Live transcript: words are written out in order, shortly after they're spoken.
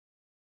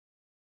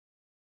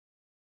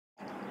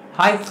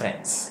Hi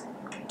friends,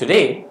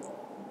 today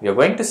we are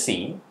going to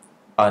see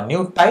a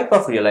new type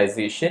of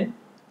realization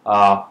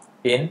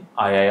in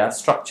IIR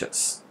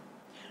structures,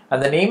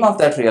 and the name of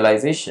that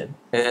realization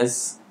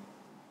is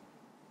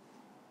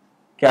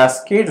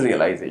Cascade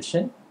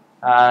realization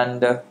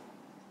and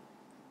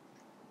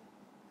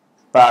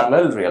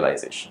parallel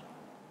realization.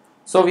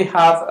 So we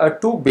have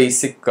two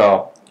basic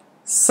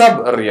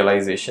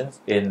sub-realizations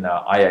in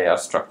IIR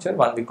structure.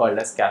 One we called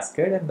as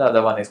Cascade and the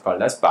other one is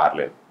called as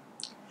parallel.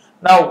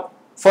 Now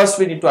first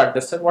we need to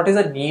understand what is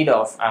the need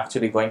of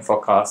actually going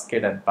for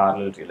cascade and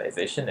parallel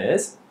realization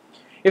is,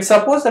 if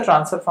suppose the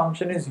transfer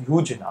function is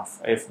huge enough,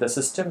 if the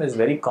system is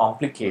very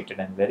complicated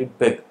and very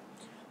big,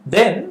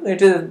 then it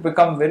will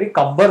become very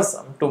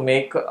cumbersome to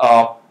make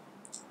a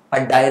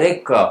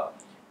direct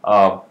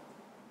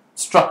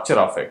structure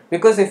of it,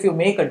 because if you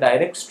make a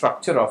direct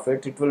structure of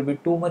it, it will be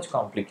too much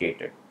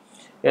complicated.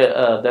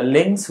 The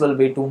links will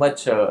be too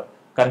much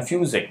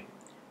confusing.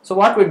 So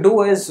what we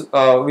do is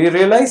we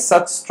realize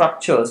such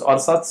structures or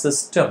such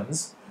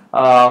systems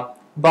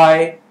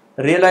by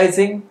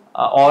realizing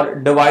or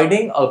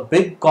dividing a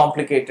big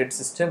complicated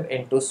system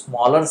into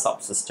smaller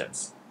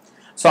subsystems.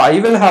 So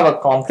I will have a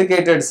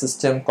complicated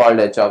system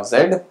called h of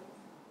z.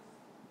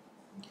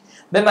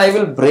 Then I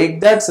will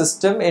break that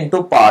system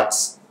into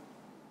parts,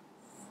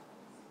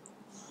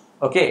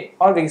 okay,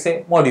 or we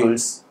say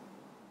modules.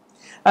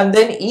 And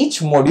then each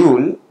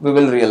module we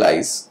will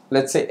realize,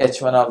 let's say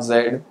h1 of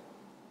z,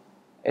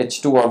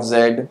 h2 of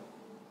z,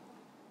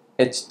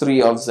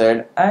 h3 of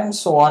z, and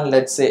so on,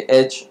 let's say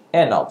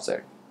hn of z.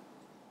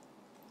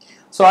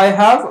 So I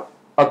have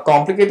a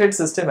complicated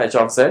system h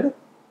of z,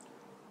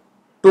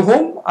 to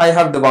whom I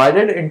have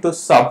divided into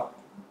sub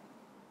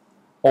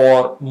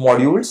or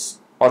modules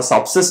or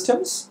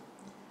subsystems,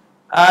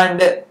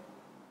 and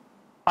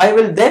I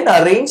will then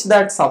arrange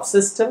that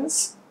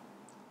subsystems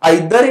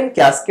either in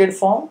cascade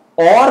form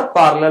or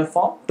parallel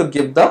form to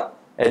give the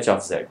h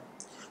of z.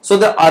 So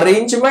the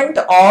arrangement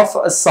of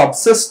a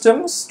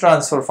subsystems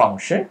transfer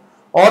function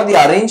or the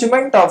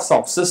arrangement of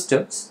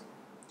subsystems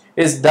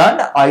is done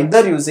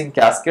either using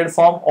cascade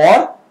form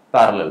or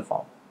parallel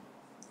form.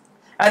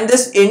 And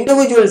this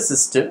individual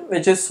system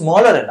which is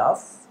smaller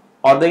enough,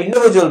 or the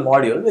individual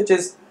module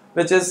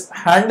which is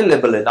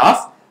handleable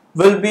enough,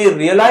 will be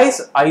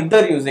realized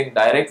either using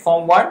direct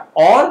form 1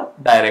 or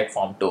direct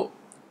form 2.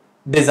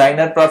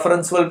 Designer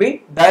preference will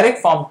be direct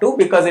form 2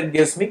 because it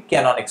gives me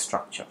canonic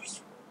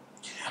structures.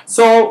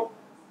 So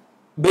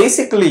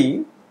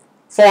basically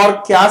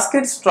for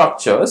cascade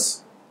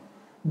structures,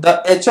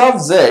 the h of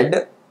z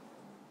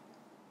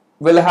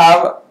will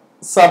have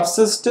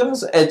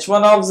subsystems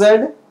h1 of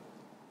z,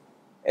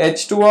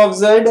 h2 of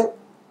z,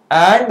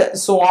 and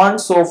so on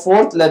so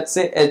forth, let's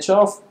say h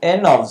of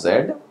n of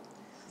z.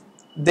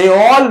 They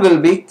all will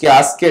be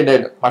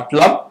cascaded,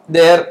 matlab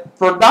their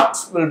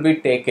products will be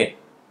taken.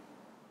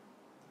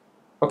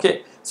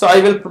 Okay, so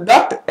I will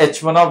product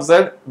h1 of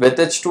z with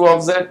h2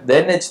 of z,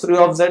 then h3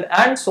 of z,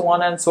 and so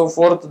on and so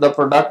forth. The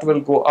product will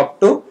go up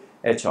to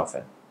h of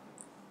n.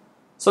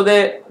 So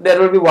there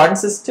will be one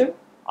system,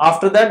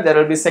 after that there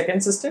will be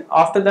second system,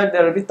 after that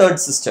there will be third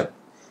system.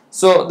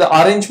 So the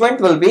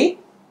arrangement will be,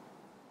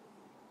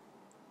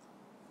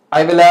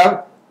 I will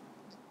have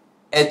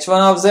h1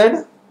 of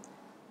z,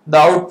 the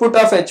output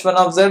of h1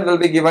 of z will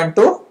be given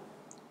to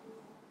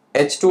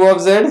h2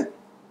 of z,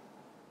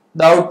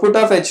 the output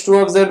of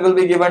h2 of z will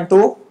be given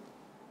to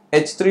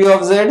h3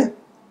 of z,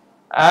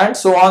 and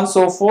so on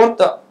so forth.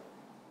 The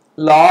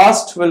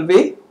last will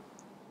be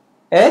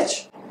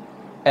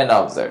hn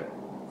of z,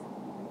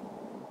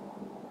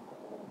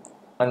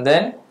 and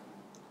then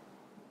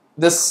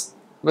this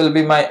will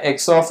be my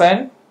x of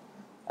n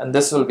and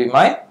this will be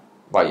my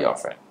y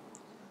of n,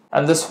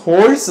 and this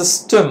whole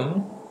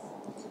system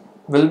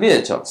will be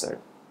h of z.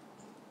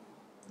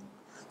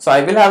 So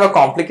I will have a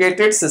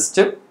complicated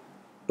system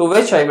to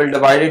which I will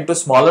divide into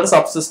smaller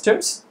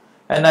subsystems,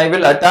 and I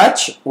will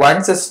attach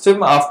one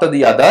system after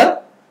the other.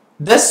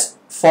 This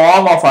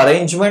form of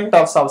arrangement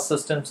of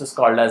subsystems is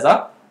called as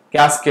a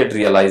cascade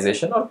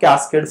realization or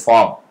cascade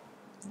form.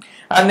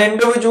 An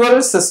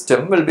individual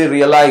system will be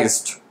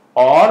realized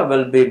or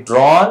will be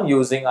drawn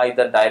using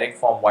either direct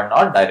form 1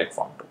 or direct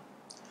form 2.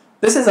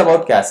 This is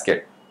about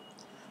cascade.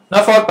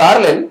 Now for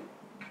parallel,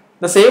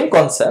 the same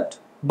concept,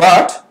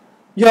 but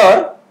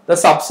here the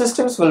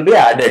subsystems will be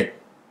added.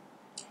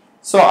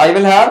 So I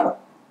will have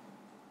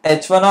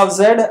h1 of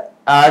z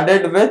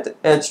added with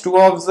h2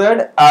 of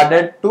z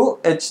added to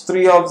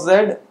h3 of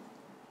z,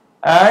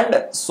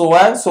 and so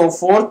on so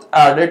forth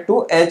added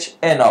to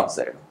hn of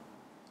z.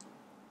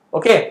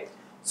 Okay,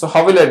 so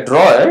how will I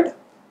draw it?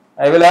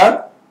 I will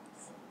have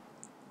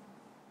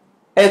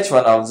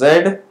h1 of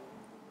z,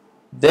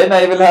 then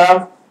I will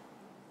have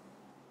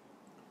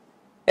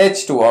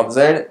h2 of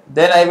z,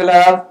 then I will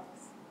have,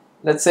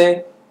 let's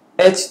say,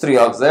 h3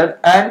 of z,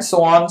 and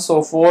so on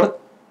so forth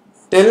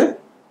till,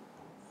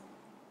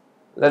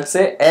 let's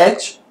say,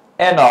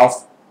 hn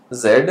of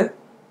z.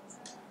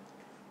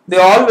 They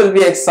all will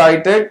be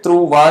excited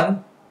through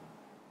one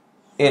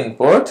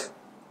input,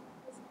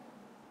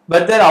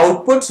 but their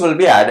outputs will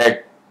be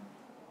added.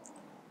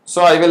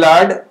 So I will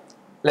add,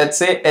 let's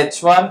say,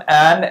 H1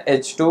 and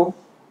H2.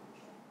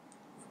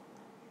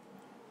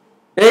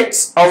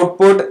 Its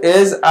output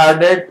is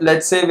added,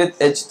 let's say, with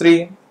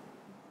H3.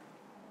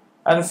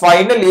 And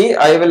finally,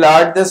 I will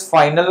add this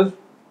final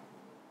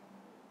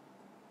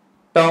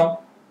term.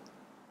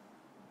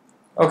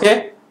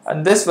 Okay,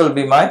 and this will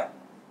be my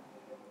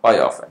Y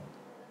of n.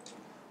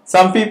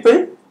 Some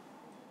people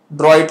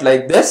draw it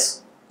like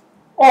this,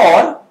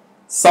 or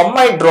some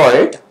might draw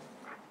it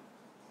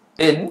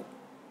in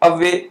a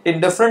way,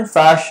 in different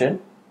fashion,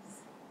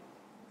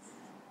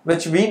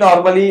 which we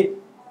normally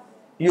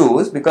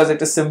use because it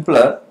is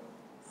simpler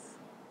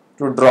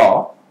to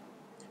draw.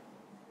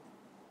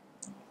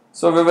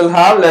 So we will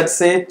have, let's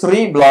say,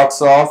 3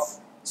 blocks of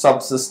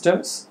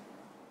subsystems.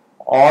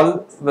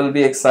 All will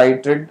be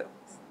excited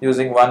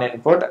using one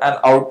input and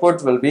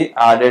output will be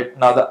added.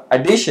 Now the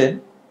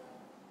addition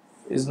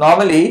is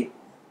normally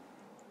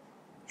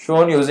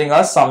shown using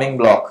a summing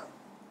block.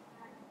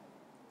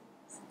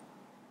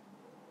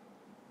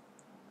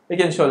 We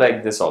can show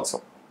like this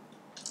also.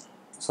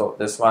 So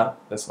this one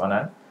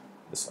and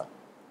this one.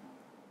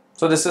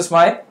 So this is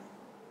my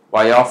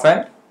Y of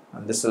n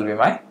and this will be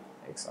my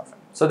X of n.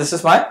 So this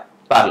is my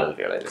parallel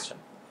realization.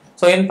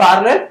 So in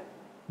parallel,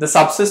 the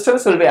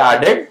subsystems will be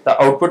added,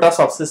 the output of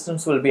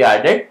subsystems will be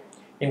added.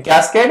 In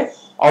cascade,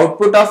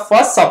 output of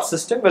first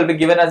subsystem will be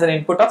given as an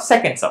input of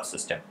second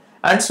subsystem,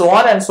 and so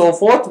on and so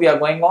forth. We are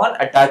going on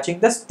attaching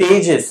the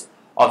stages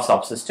of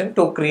subsystem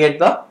to create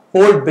the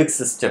whole big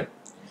system.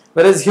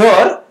 Whereas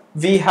here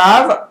we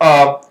have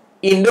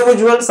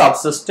individual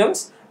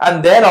subsystems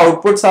and their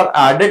outputs are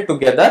added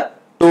together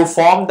to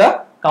form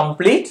the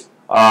complete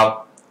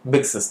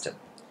big system.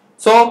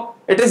 So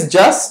it is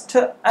just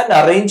an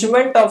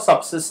arrangement of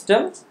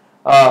subsystems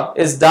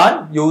is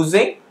done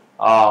using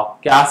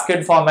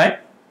cascade form and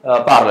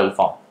parallel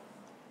form.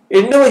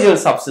 Individual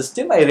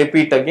subsystem, I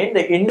repeat again,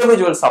 the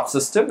individual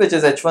subsystem, which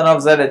is H1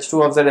 of Z,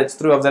 H2 of Z,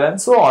 H3 of Z and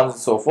so on and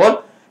so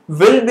forth,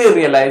 will be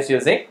realized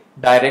using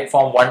direct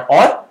form 1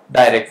 or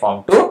direct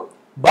form 2.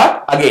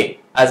 But again,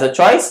 as a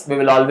choice, we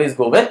will always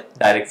go with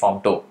direct form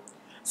 2.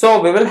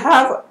 So we will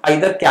have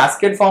either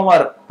cascade form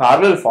or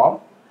parallel form,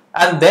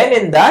 and then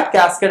in that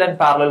cascade and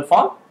parallel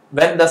form,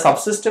 when the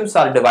subsystems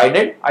are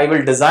divided, I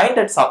will design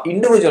that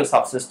individual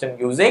subsystem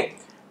using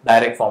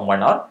direct form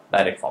 1 or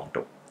direct form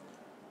 2.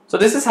 So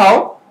this is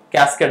how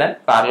cascade and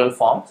parallel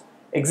forms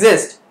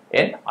exist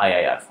in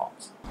IIR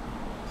forms.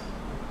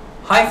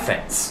 Hi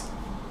friends,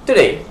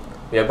 today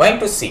we are going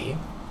to see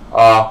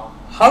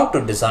how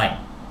to design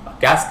a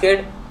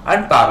cascade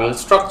and parallel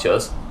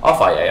structures of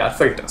IIR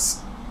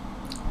filters.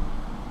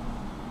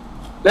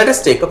 Let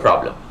us take a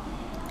problem.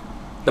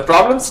 The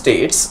problem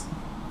states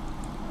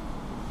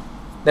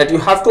that you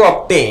have to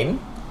obtain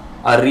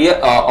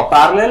a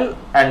parallel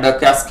and a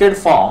cascade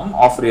form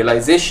of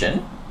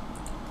realization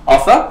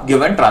of a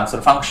given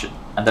transfer function,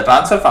 and the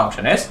transfer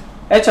function is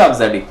h of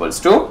z equals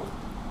to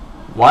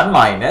 1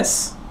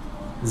 minus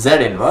z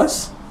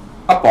inverse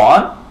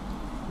upon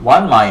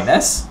 1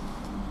 minus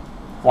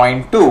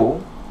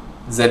 0.2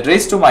 z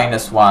raised to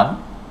minus 1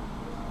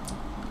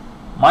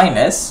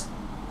 minus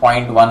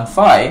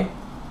 0.15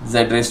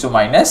 z raised to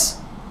minus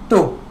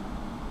 2.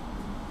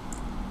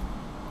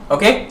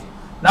 Okay,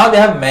 now they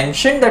have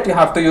mentioned that you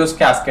have to use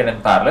cascade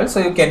and parallel, so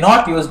you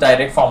cannot use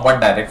direct form 1,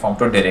 direct form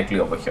 2 directly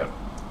over here.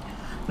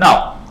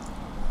 Now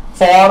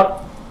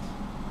for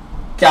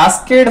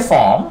cascade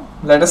form,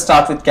 let us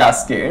start with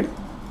cascade.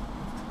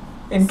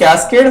 In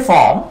cascade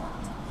form,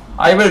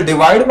 I will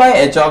divide my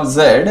h of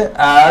z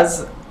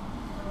as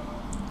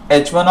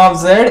h1 of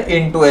z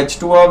into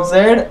h2 of z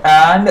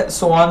and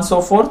so on and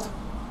so forth,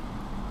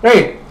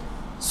 right?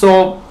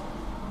 So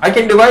I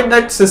can divide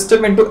that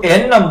system into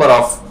n number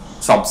of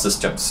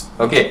subsystems,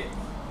 okay?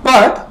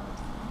 But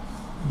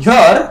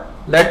here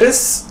let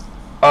us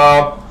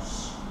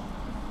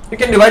you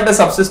can divide the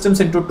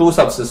subsystems into 2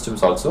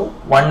 subsystems also.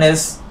 One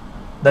is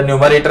the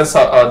numerator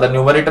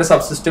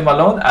subsystem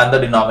alone and the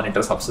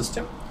denominator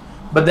subsystem,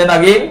 but then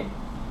again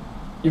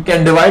you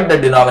can divide the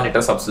denominator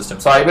subsystem.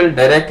 So I will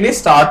directly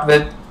start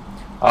with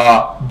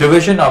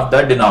division of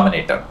the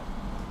denominator.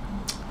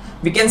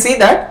 We can see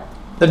that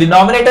the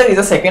denominator is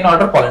a second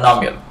order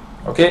polynomial.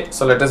 Okay,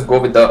 so let us go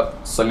with the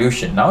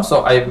solution now.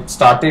 So I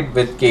started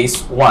with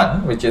case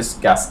 1, which is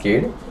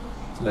cascade.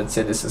 So let's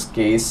say this is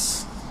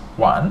case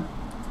 1,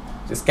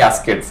 which is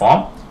cascade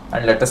form,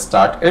 and let us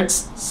start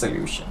its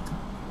solution.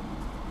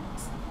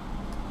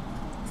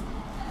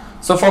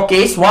 So for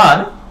case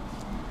 1,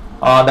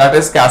 that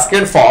is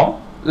cascade form,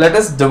 let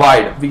us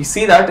divide. We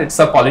see that it's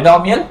a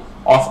polynomial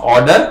of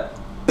order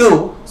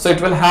 2, so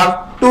it will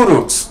have 2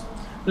 roots.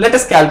 Let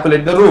us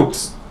calculate the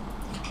roots.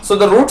 So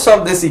the roots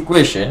of this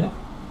equation,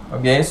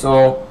 okay,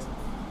 so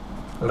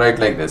write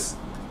like this: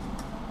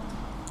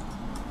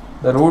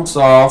 the roots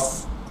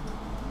of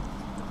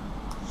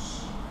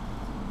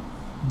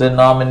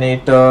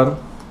denominator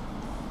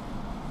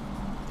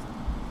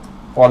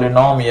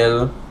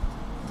polynomial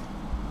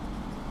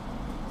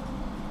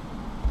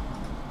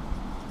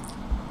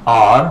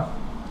are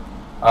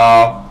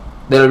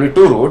there will be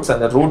 2 roots,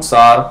 and the roots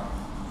are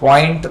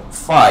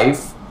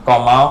 0.5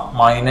 comma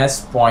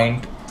minus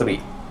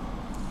 0.3.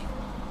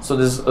 So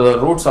this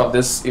roots of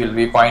this will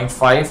be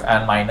 0.5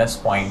 and minus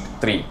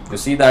 0.3. You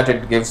see that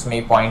it gives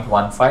me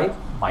 0.15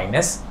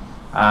 minus,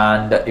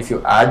 and if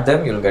you add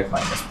them you will get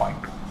minus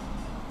 0.2.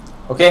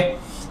 Okay,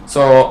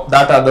 so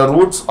that are the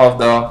roots of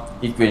the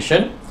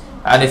equation,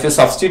 and if you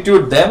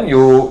substitute them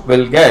you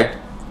will get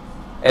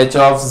h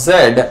of z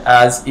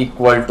as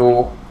equal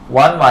to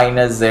 1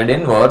 minus z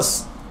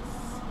inverse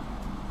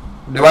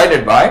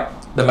divided by,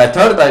 the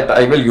method that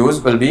I will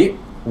use will be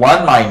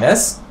 1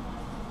 minus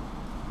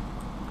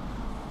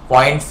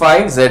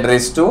 0.5 z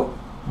raised to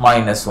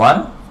minus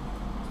 1,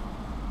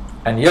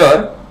 and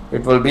here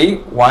it will be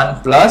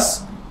 1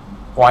 plus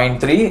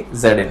 0.3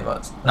 z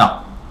inverse.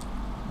 Now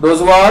those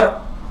who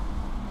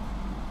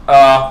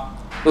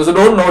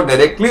don't know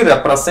directly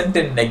represent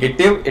in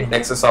negative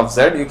indexes of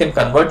z, you can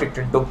convert it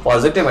into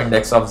positive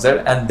index of z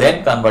and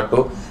then convert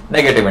to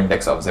negative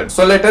index of z.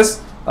 So let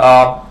us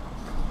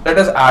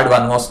add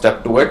one more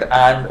step to it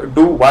and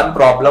do one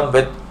problem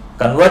with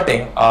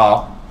converting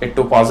it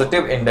to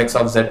positive index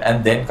of z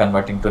and then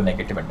converting to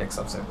negative index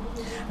of z.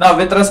 Now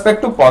with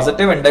respect to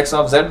positive index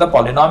of z, the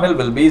polynomial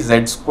will be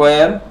z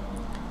square,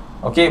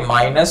 okay,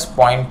 minus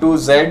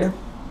 0.2z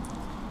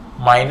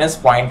minus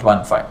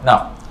 0.15.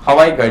 Now how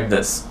I get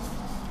this?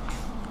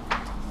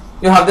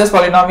 You have this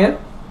polynomial,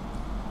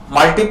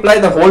 multiply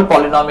the whole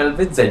polynomial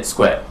with z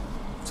square.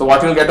 So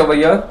what you will get over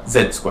here?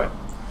 Z square.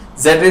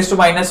 Z raised to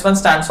minus 1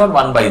 stands for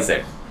 1 by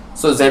z.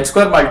 So z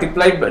square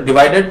multiplied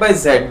divided by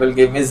z will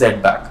give me z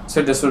back.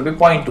 So this will be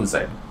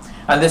 0.2z,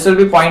 and this will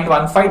be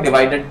 0.15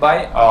 divided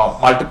by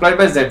multiplied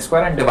by z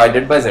square and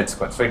divided by z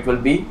square. So it will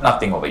be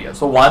nothing over here.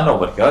 So 1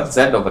 over here,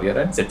 z over here,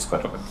 and z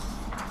square over here.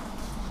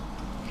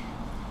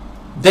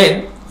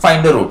 Then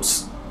find the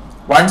roots.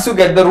 Once you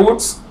get the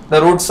roots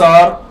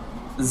are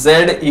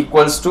z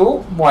equals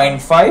to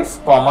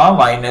 0.5 comma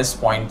minus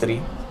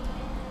 0.3.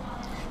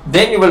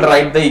 Then you will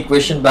write the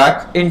equation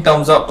back in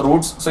terms of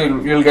roots. So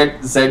you will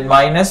get z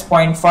minus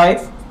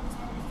 0.5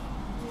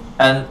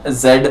 and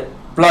z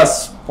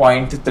plus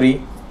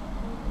 0.3.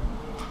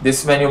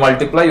 This, when you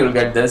multiply you will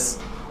get this,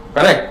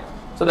 correct?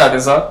 So that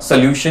is a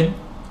solution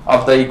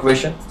of the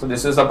equation. So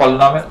this is a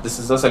polynomial, this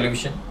is the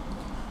solution.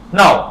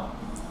 Now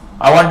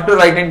I want to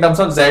write in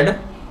terms of z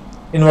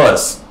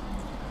inverse.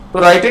 To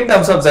write in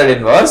terms of z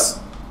inverse,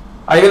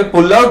 I will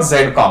pull out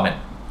z common.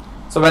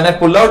 So when I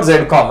pull out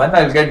z common,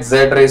 I will get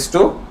z raised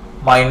to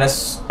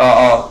minus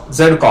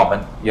z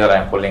common. Here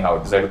I am pulling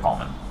out z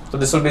common. So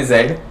this will be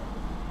z.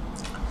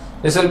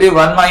 This will be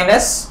 1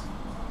 minus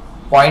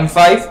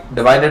 0.5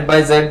 divided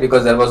by z,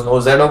 because there was no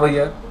z over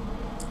here.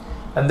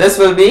 And this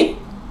will be,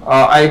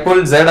 I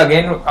pulled z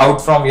again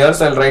out from here,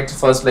 so I will write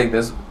first like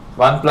this,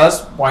 1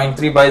 plus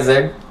 0.3 by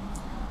z.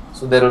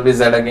 So there will be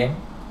z again.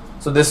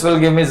 So this will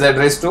give me z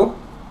raised to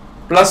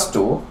plus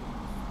 2,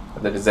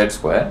 that is z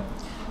square,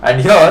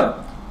 and here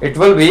it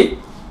will be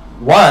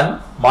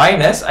 1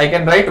 minus, I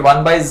can write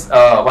 1 by z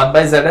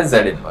as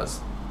z inverse.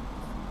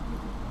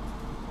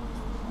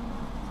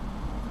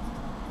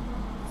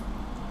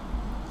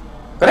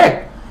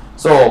 Correct?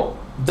 So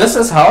this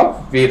is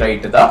how we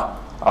write the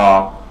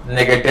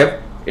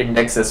negative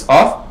indexes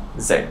of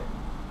z.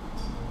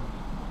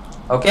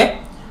 Okay?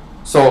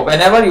 So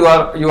whenever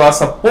you are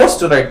supposed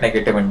to write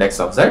negative index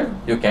of z,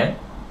 you can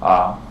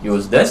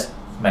use this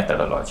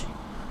methodology.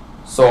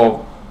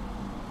 So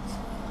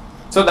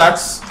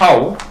that's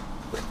how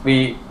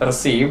we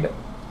received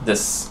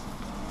this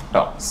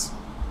terms.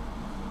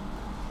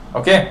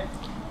 Okay.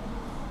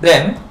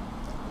 Then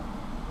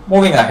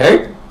moving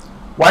ahead,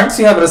 once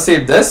you have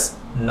received this,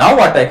 now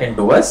what I can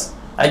do is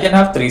I can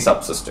have three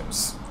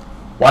subsystems.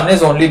 One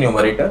is only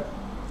numerator,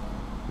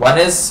 one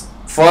is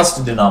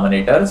first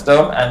denominator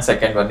term, and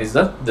second one is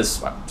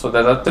this one. So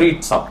there are three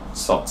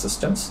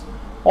subsystems,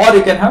 or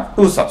you can have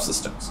two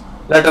subsystems.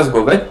 Let us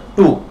go with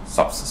two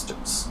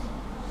subsystems.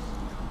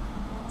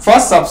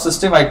 First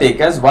subsystem I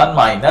take as 1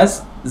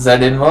 minus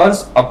z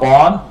inverse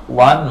upon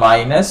 1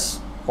 minus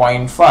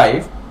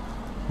 0.5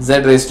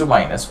 z raised to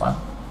minus 1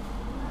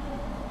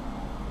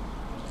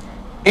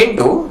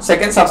 into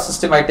second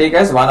subsystem I take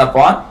as 1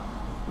 upon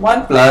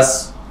 1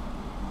 plus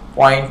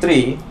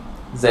 0.3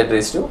 z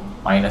raised to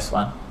minus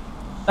 1.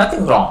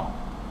 Nothing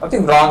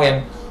wrong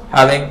in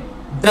having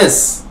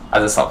this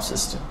as a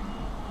subsystem.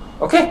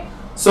 Okay,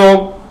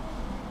 so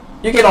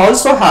you can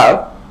also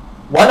have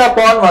 1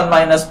 upon 1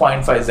 minus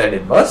 0.5 z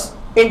inverse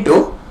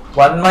into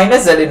 1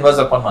 minus z inverse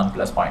upon 1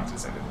 plus 0.3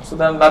 z inverse. So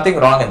there is nothing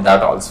wrong in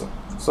that also.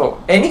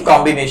 So any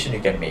combination you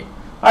can make.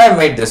 I have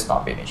made this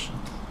combination.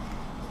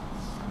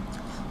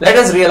 Let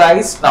us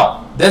realize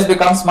now this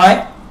becomes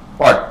my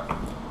what?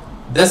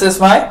 This is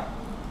my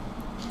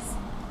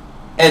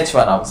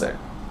h1 of z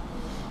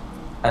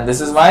and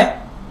this is my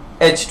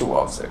h2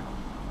 of z.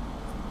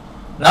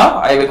 Now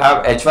I will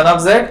have h1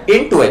 of z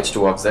into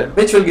h2 of z,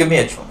 which will give me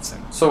h1 of z.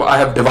 So I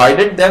have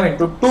divided them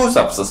into two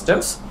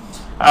subsystems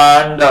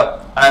and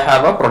I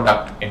have a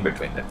product in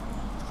between them.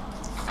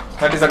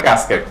 That is a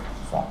cascade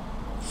form.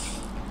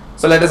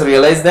 So let us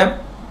realize them.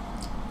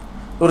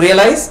 To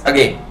realize,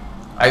 again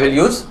I will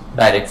use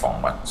direct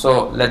form 1.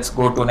 So let's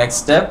go to next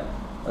step,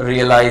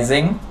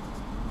 realizing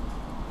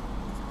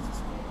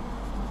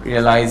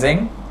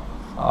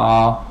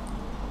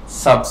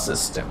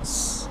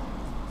subsystems.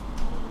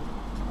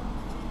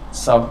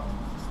 So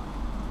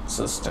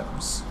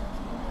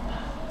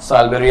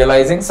I'll be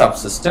realizing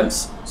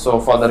subsystems. So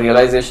for the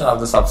realization of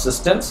the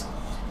subsystems,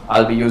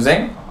 I'll be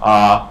using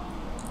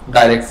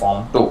direct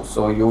form 2.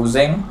 So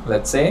using,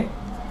 let's say,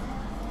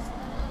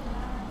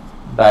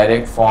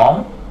 direct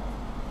form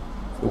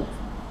 2.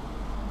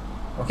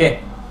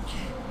 Okay.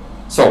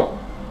 So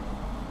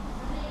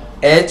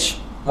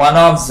H1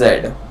 of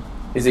Z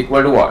is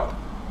equal to what?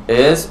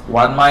 Is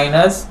 1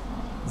 minus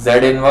Z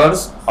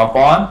inverse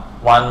upon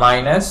 1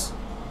 minus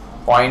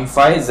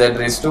 0.5 Z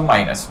raised to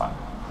minus 1.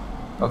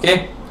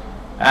 Okay.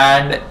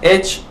 And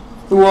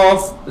H2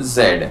 of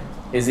Z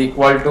is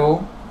equal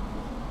to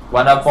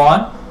 1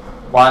 upon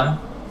 1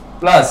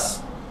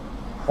 plus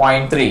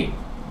 0.3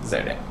 Z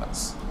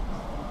inverse.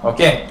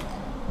 Okay.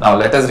 Now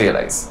let us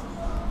realize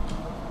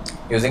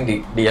using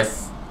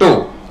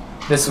DF2.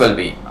 This will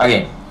be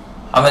again,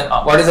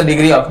 what is the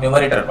degree of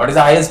numerator? What is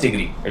the highest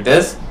degree? It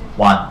is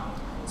 1.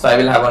 So I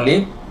will have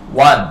only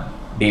one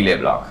delay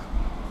block,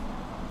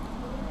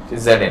 which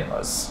is Z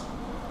inverse.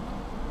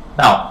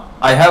 Now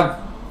I have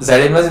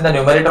Z inverse in the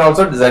numerator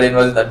also, Z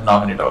inverse in the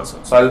denominator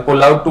also. So I will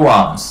pull out 2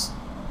 arms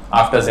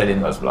after Z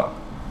inverse block.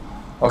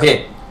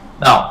 Okay.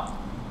 Now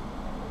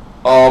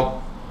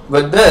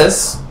with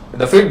this,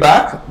 the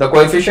feedback, the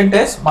coefficient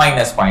is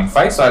minus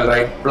 0.5. So I will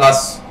write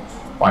plus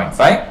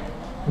 0.5.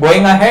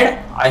 Going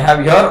ahead, I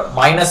have here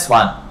minus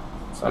 1.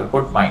 So I will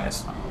put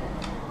minus 1.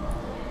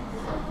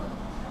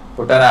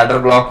 Put an adder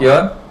block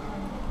here.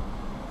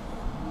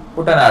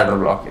 Put an adder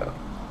block here.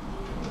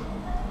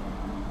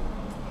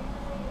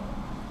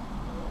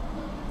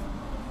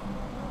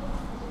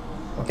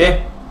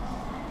 Okay.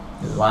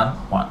 This is 1,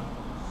 1.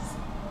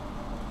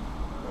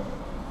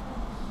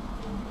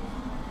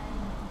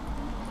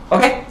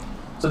 Okay.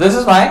 So this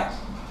is my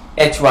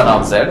H1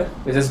 of Z,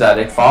 which is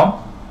direct form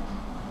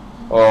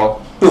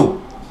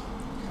 2.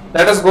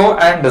 Let us go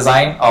and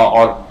design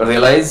or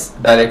realize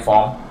direct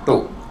form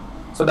 2.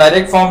 So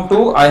direct form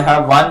 2, I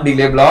have one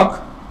delay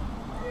block.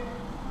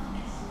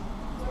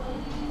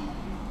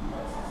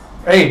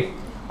 Right.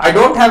 I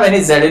don't have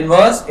any Z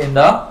inverse in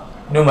the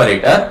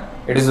numerator.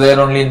 It is there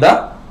only in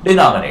the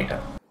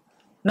denominator.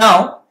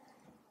 Now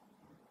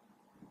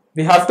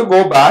we have to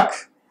go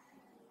back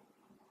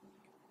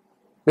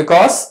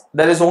because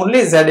there is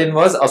only Z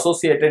inverse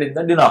associated in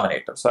the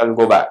denominator. So I will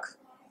go back.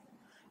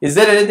 Is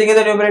there anything in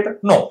the numerator?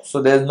 No.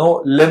 So there is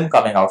no limb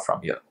coming out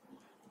from here.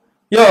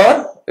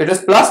 Here it is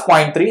plus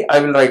 0.3.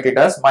 I will write it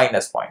as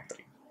minus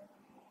 0.3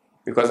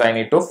 because I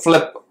need to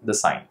flip the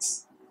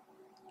signs.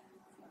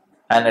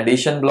 An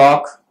addition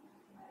block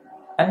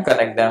and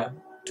connect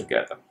them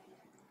together.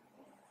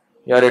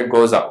 Here it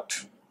goes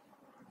out.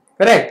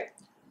 Correct?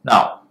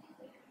 Now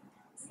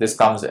this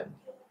comes in.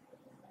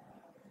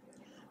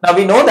 Now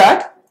we know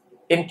that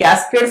in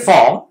cascade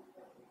form,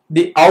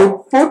 the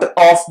output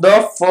of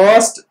the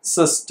first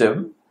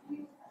system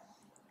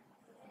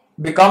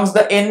becomes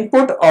the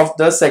input of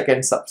the second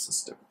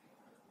subsystem.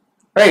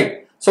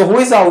 Right? So who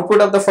is the output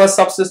of the first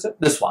subsystem?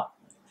 This one.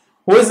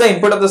 Who is the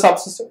input of the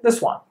subsystem?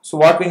 This one. So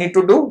what we need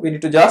to do? We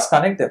need to just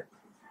connect them.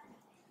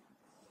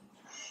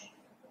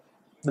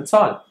 That's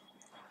all.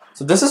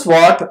 So this is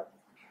what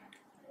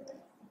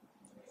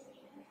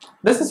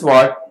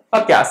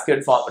a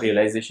cascade form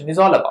realization is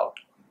all about.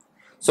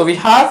 So we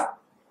have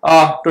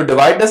to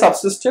divide the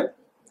subsystem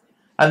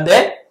and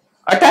then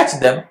attach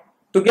them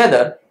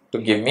together to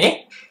give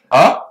me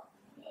a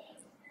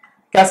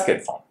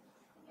cascade form.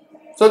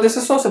 So this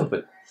is so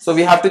simple. So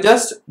we have to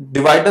just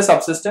divide the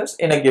subsystems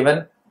in a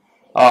given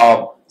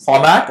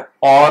format,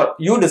 or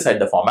you decide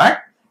the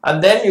format,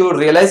 and then you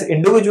realize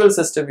individual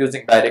system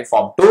using direct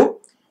form 2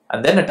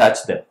 and then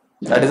attach them.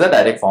 That is a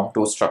direct form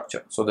 2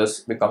 structure. So this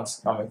becomes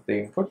coming to the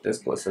input, this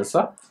goes as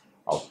a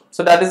output.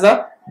 So that is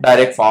a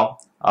direct form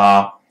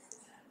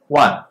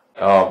 1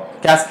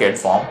 cascade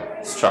form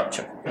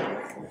structure.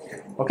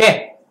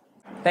 Okay,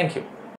 thank you.